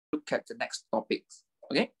look at the next topics.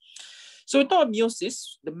 Okay. So we talk about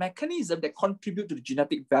meiosis, the mechanism that contribute to the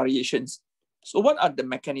genetic variations. So what are the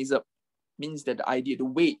mechanism? Means that the idea, the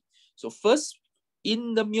way. So first,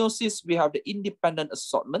 in the meiosis, we have the independent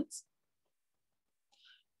assortments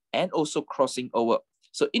and also crossing over.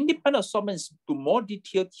 So independent assortments, to more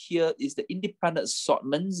detailed here, is the independent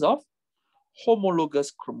assortments of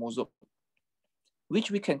homologous chromosome,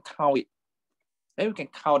 which we can count it. Then we can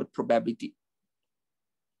count the probability.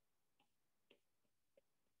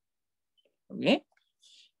 Okay.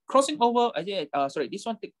 Crossing over, this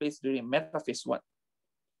one takes place during metaphase 1.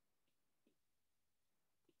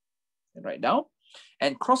 Write down.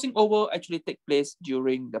 And crossing over actually take place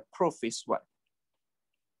during the prophase 1.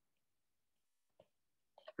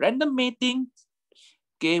 Random mating.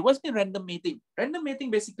 Okay, what's the random mating? Random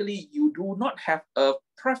mating, basically, you do not have a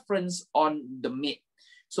preference on the mate.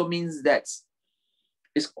 So means that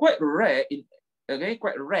it's quite rare in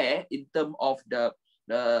terms of the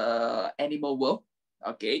animal world.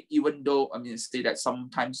 Okay, even though say that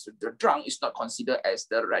sometimes the drunk is not considered as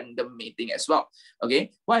the random mating as well. Okay,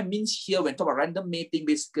 what I mean here when talk about random mating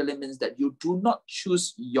basically means that you do not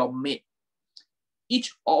choose your mate.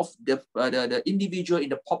 Each of the individual in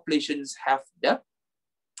the populations have the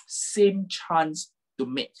same chance to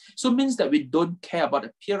mate. So it means that we don't care about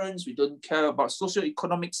appearance, we don't care about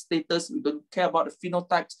socioeconomic status, we don't care about the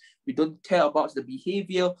phenotypes, we don't care about the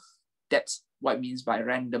behavior. That's what it means by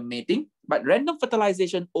random mating. But random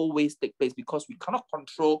fertilization always takes place because we cannot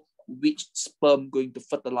control which sperm going to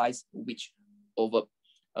fertilize which ovum.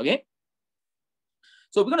 Okay?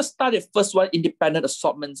 So we're going to start with first one, independent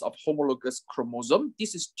assortments of homologous chromosome.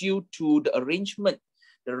 This is due to the arrangement,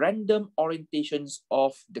 the random orientations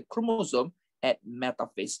of the chromosome at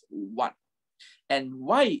metaphase 1. And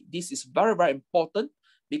why this is very, very important,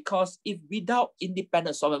 because if without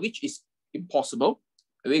independent assortment, which is impossible,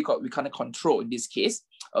 we cannot control in this case,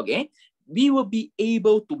 okay, we will be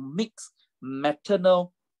able to mix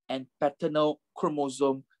maternal and paternal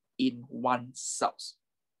chromosome in one cells.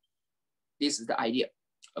 This is the idea.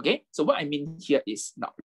 Okay, so what I mean here is,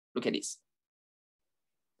 now look at this.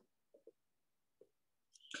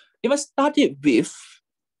 If I started with,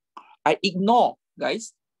 I ignore,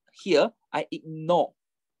 guys, here, I ignore.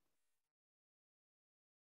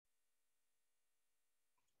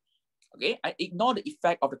 Okay, I ignore the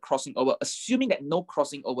effect of the crossing over, assuming that no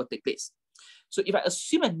crossing over take place. So if I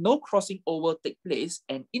assume that no crossing over take place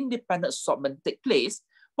and independent assortment take place,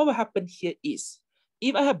 what will happen here is,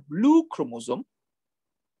 if I have blue chromosome,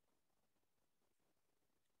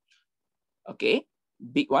 okay,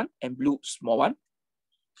 big one and blue small one,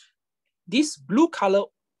 this blue color,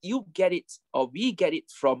 you get it or we get it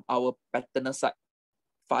from our paternal side,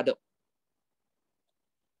 father.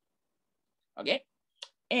 Okay,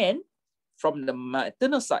 and from the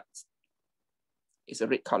maternal side, it's a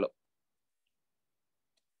red color.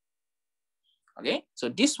 Okay, so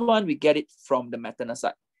this one we get it from the maternal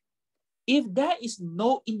side. If there is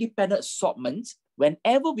no independent assortment,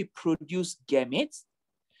 whenever we produce gametes,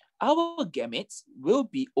 our gametes will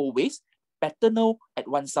be always paternal at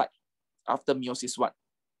one side after meiosis 1.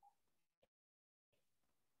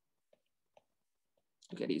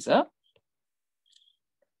 Look at this, huh?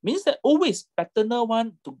 Means that always paternal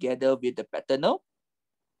one together with the paternal,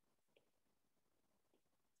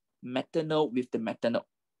 maternal with the maternal.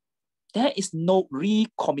 There is no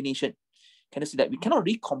recombination. Can you see that? We cannot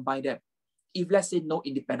recombine them if, let's say, no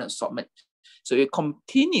independent assortment. So we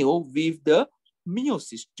continue with the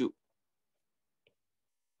meiosis 2.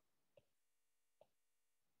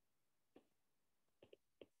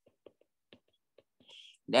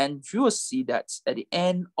 Then you will see that at the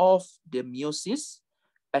end of the meiosis,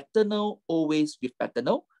 paternal always with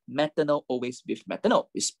paternal, maternal always with maternal.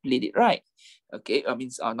 We split it, right? Okay, we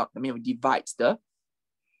divide the,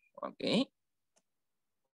 okay.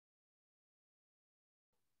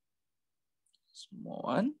 Small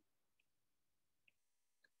one.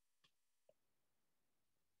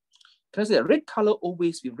 Because the red color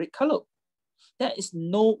always with red color. There is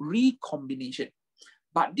no recombination.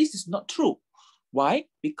 But this is not true. Why?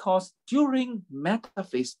 Because during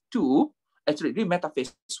metaphase 2, actually during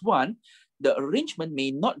metaphase 1, the arrangement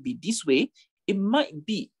may not be this way. It might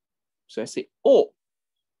be, so I say, oh,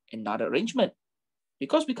 another arrangement.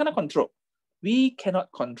 Because we cannot control. We cannot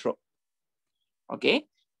control. Okay?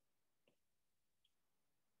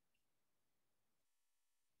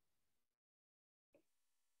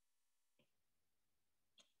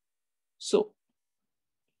 So,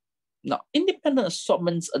 now independent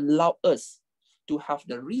assortments allow us to have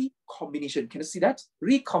the recombination. Can you see that?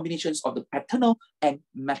 Recombinations of the paternal and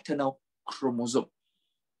maternal chromosome.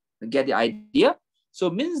 You get the idea? So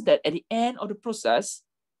it means that at the end of the process,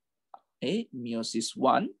 meiosis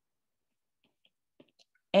 1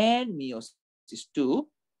 and meiosis 2,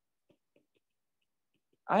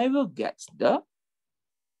 I will get the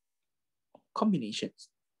combinations.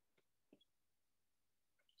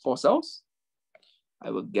 4 cells,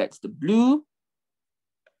 I will get the blue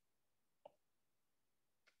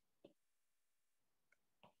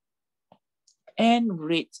and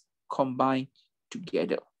red combined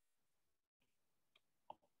together.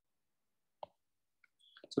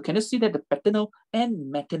 So can you see that the paternal and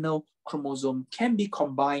maternal chromosome can be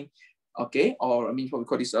combined, okay? Or I mean, what we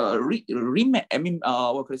call this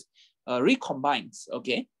recombines,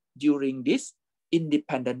 okay, during this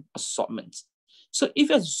independent assortment. So if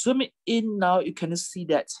I zoom it in now, you can see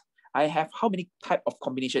that I have how many type of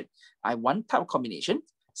combination? I have 1 type of combination,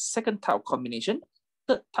 2nd type of combination,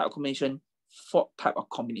 3rd type of combination, 4th type of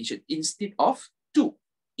combination instead of 2.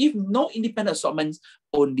 If no independent assortments,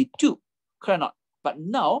 only 2, correct or not? But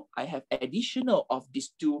now I have additional of these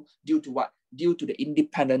 2 due to what? Due to the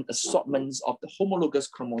independent assortments of the homologous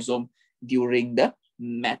chromosome during the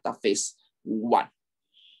metaphase 1.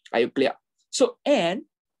 Are you clear? So, and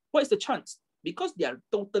what is the chance? Because they are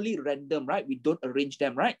totally random, right? We don't arrange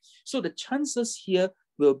them, right? So the chances here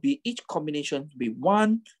will be each combination will be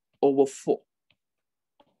 1/4.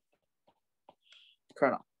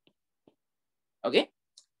 Correct. Okay?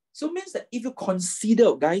 So it means that if you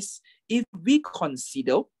consider, guys, if we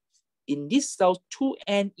consider in this cell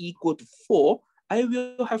 2n equal to 4, I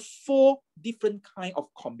will have 4 different kind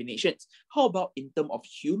of combinations. How about in terms of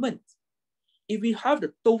humans? If we have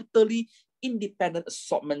the totally independent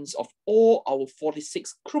assortments of all our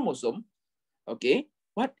 46 chromosomes, okay,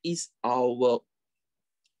 what is our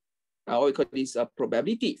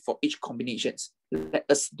probability for each combinations? Let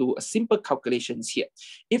us do a simple calculations here.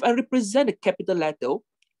 If I represent the capital letter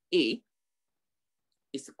A,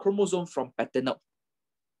 is the chromosome from paternal.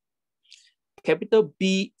 Capital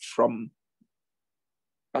B from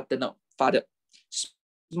paternal, father.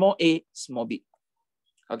 Small a, small b.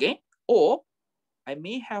 Okay? Or I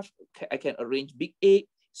can arrange big A,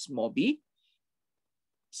 small b,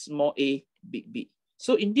 small a, big B.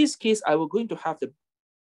 So in this case, I will going to have the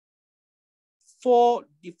 4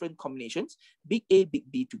 different combinations, big A,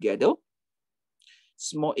 big B together,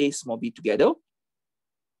 small a, small b together,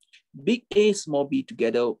 big A, small b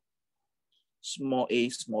together, small a,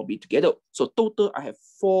 small b together. So total, I have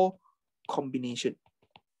 4 combinations.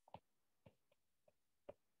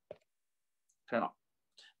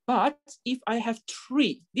 But if I have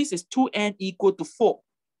 3, this is 2n equal to 4.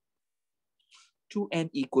 2n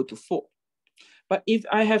equal to 4. But if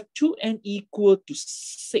I have 2n equal to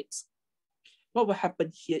 6, what will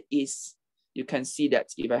happen here is, you can see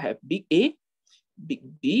that if I have big A, big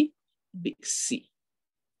B, big C,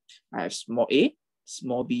 I have small a,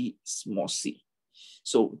 small b, small c.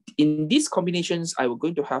 So in these combinations, I will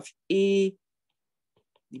going to have A,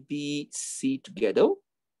 B, C together,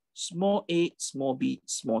 small a, small b,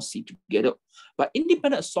 small c together. But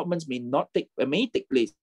independent assortments may take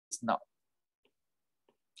place now.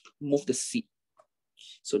 Move the C.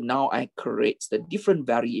 So now I create the different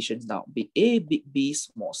variations now. Big A, big B,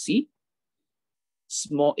 small c,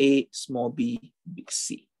 small a, small b, big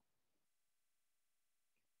C.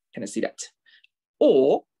 Can I see that?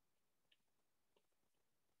 Or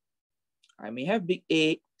I may have big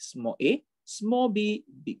A, small b,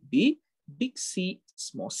 big C,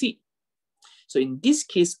 small c. So in this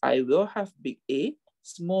case, I will have big A,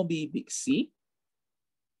 small b, big C,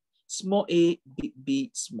 small a, big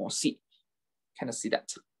B, small c. Can I see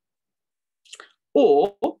that?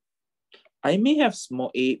 Or I may have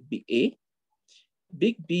small a, big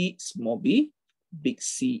B, small b, big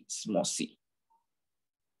C, small c.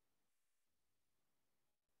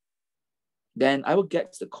 Then I will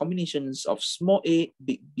get the combinations of small a,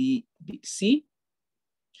 big B, big C,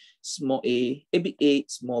 small a, big A,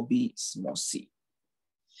 small b, small c.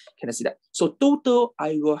 Can I see that? So total,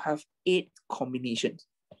 I will have 8 combinations.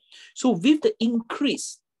 So with the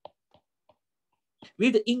increase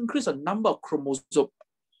of number of chromosomes,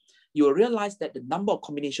 you will realize that the number of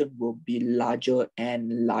combinations will be larger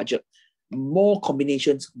and larger. More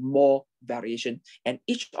combinations, more variation, and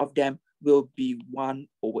each of them will be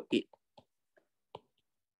 1/8.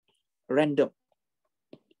 Random.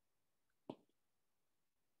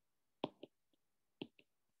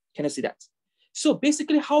 Can I see that? So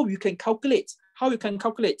basically, how you can calculate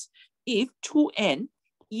if 2n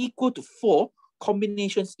equal to 4,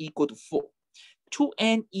 combinations equal to 4.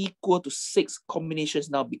 2n equal to 6, combinations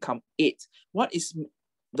now become 8. What is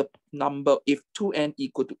the number if 2n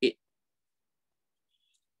equal to 8?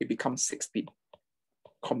 It becomes 16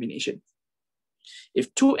 combinations.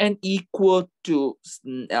 If 2n equal to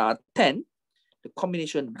 10, the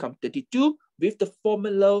combination becomes 32 with the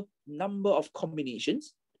formula number of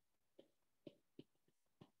combinations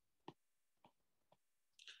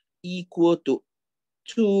equal to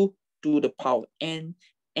 2 to the power n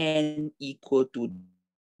equal to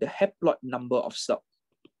the haploid number of cells.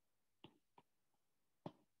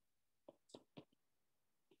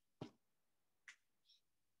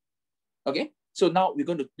 Okay, so now we're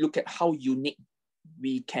going to look at how unique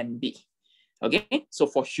we can be. Okay, so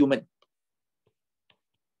for human,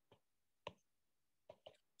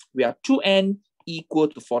 we are 2n equal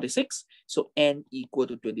to 46, so n equal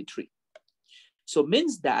to 23. So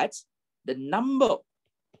means that the number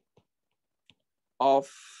of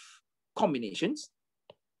combinations,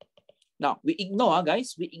 now we ignore,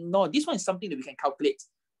 guys, we ignore, this one is something that we can calculate.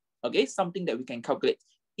 Okay, something that we can calculate.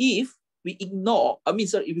 If we ignore,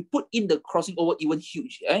 if we put in the crossing over even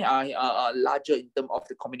huge, larger in terms of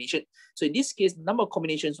the combination. So in this case, the number of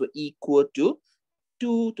combinations were equal to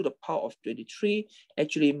 2 to the power of 23,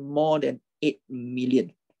 actually more than 8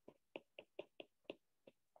 million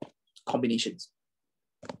combinations.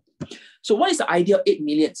 So what is the idea of 8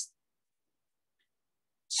 millions?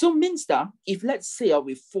 So means that if let's say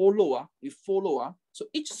we follow, so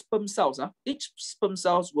each sperm cells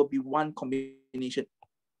will be one combination.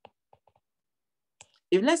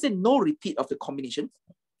 If let's say no repeat of the combination,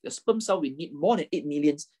 the sperm cell will need more than 8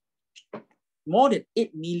 millions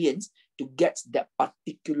to get that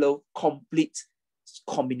particular complete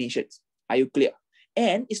combinations. Are you clear?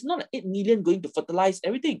 And it's not 8 million going to fertilize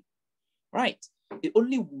everything, right? It's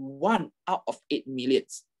only 1 out of 8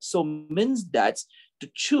 millions. So means that to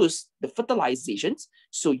choose the fertilizations,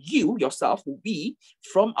 so you yourself will be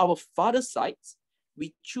from our father's side,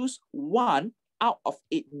 we choose 1 out of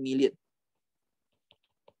 8 million.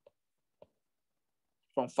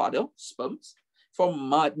 From father, sperms, from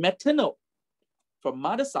maternal, from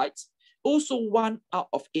mother side, also 1 out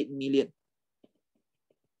of 8 million.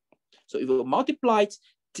 So if we multiply,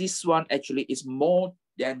 this one actually is more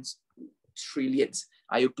than trillions.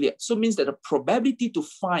 Are you clear? So it means that the probability to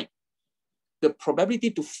find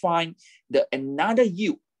the another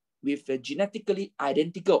you with a genetically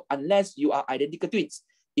identical, unless you are identical twins,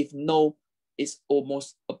 if no, is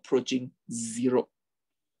almost approaching 0.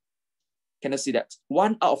 Can I see that?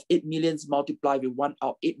 1 out of 8 millions multiplied with 1 out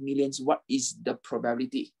of 8 millions, what is the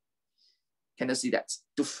probability? Can I see that?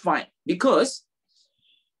 To find, because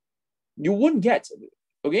you won't get,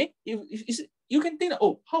 okay? You can think that,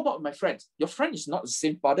 oh, how about my friends? Your friend is not the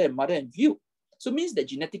same father and mother and you. So it means that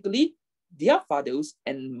genetically, their fathers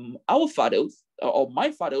and our fathers, or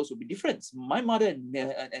my fathers will be different. My mother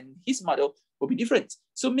and his mother will be different.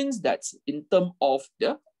 So it means that in terms of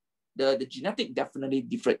the genetic, definitely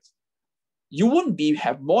different. You won't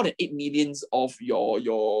have more than 8 millions of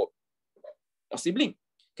your sibling.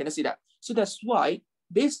 Can I see that? So that's why,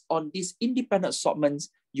 based on these independent assortments,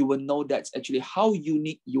 you will know that's actually how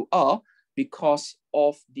unique you are because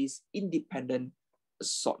of these independent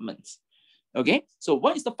assortments. Okay, so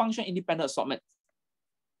what is the function independent assortment?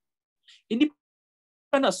 Independent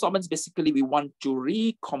assortments, basically, we want to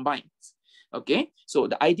recombine. Okay, so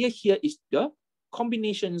the idea here is the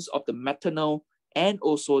combinations of the maternal and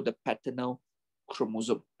also the paternal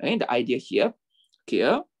chromosome. Okay, the idea here.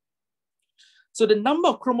 So the number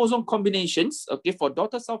of chromosome combinations, okay, for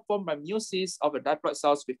daughter cell formed by meiosis of a diploid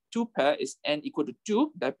cells with 2 pair is n equal to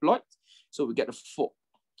 2 diploid. So we get a 4.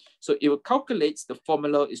 So it will calculate, the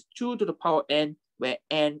formula is 2 to the power n, where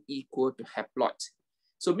n equal to haploid.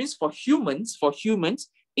 So it means for humans,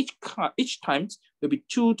 each time will be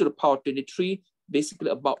 2 to the power 23,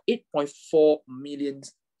 basically about 8.4 million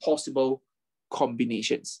possible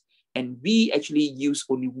combinations. And we actually use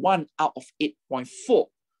only 1 out of 8.4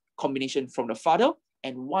 combination from the father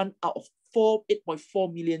and 1 out of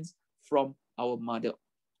 8.4 millions from our mother.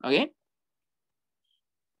 Okay.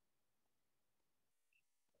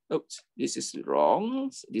 Oops, this is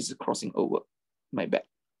wrong. This is crossing over. My bad.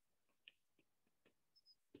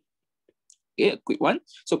 Okay, a quick one.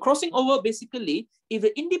 So crossing over, basically, if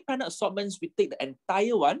the independent assortments, we take the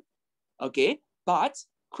entire one, okay, but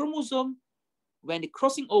chromosome, when the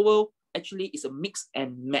crossing over, actually is a mix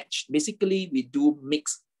and match. Basically, we do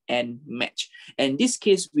mix and match. And in this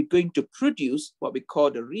case, we're going to produce what we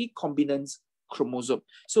call the recombinant chromosome.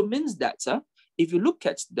 So it means that if you look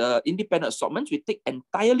at the independent assortments, we take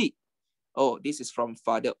entirely, oh, this is from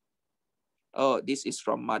father. Oh, this is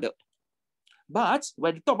from mother. But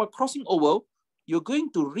when you talk about crossing over, you're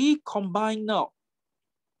going to recombine now.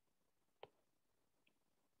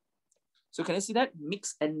 So can I see that?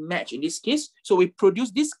 Mix and match in this case. So we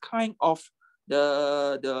produce this kind of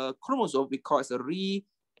the chromosome we call as a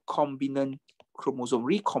recombinant chromosome,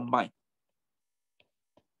 recombine.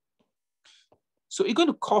 So it's going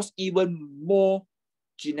to cause even more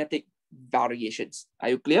genetic variations. Are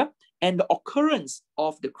you clear? And the occurrence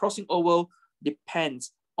of the crossing over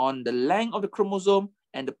depends on the length of the chromosome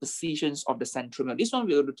and the positions of the centromere. This one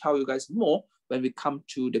we're going to tell you guys more when we come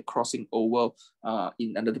to the crossing over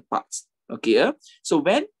in another parts. Okay, so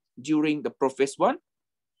when during the prophase one,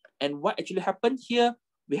 and what actually happened here,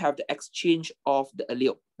 we have the exchange of the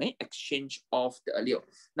allele, right? Exchange of the allele.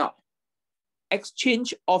 Now,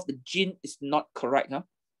 exchange of the gene is not correct. Huh?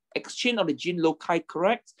 Exchange of the gene loci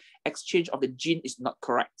correct. Exchange of the gene is not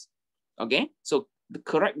correct. Okay, so the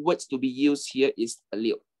correct words to be used here is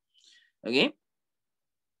allele. Okay.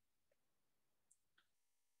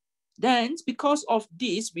 Then, because of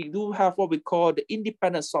this, we do have what we call the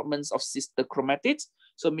independent assortments of sister chromatids.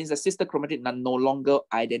 So it means that sister chromatids are no longer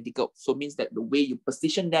identical. So it means that the way you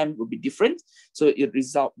position them will be different. So it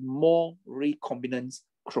results more recombinant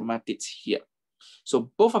chromatids here.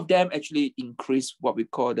 So both of them actually increase what we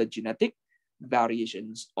call the genetic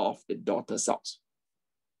variations of the daughter cells.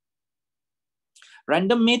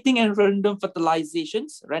 Random mating and random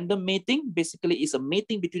fertilizations. Random mating basically is a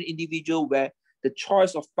mating between individuals where the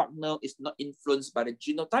choice of partner is not influenced by the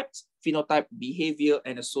genotypes, phenotype, behavior,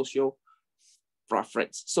 and a social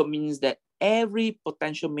preference. So it means that every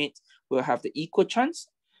potential mate will have the equal chance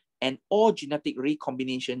and all genetic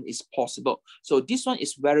recombination is possible. So this one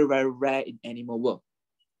is very, very rare in animal world.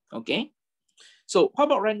 Okay. So how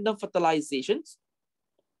about random fertilizations?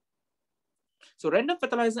 So random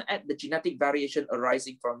fertilization at the genetic variation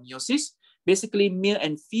arising from meiosis, basically male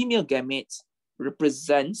and female gametes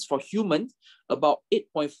represents for humans about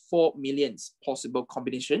 8.4 million possible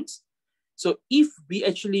combinations. So if we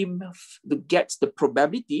actually get the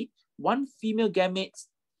probability, one female gamete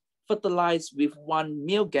fertilized with one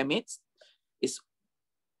male gamete, is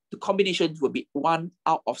the combination will be 1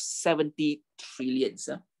 out of 70 trillions,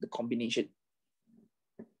 the combination.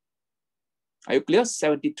 Are you clear?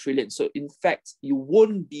 70 trillion. So in fact, you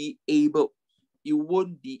won't be able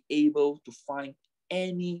to find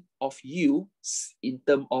any of you in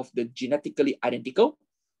terms of the genetically identical.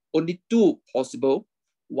 Only two possible.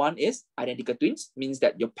 One is identical twins, means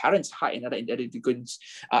that your parents had another identical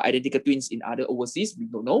twins in other overseas. We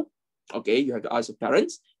don't know. Okay, you have to ask your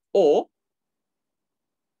parents, or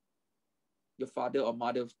your father or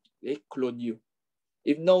mother, they clone you.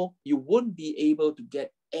 If no, you won't be able to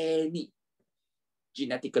get any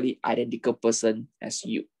genetically identical person as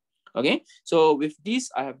you. Okay, so with this,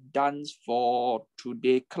 I have done for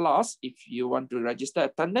today's class. If you want to register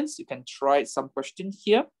attendance, you can try some questions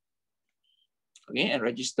here. Okay, and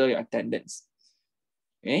register your attendance.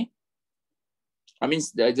 Okay, I mean,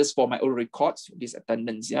 just for my own records, this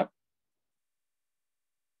attendance, yeah.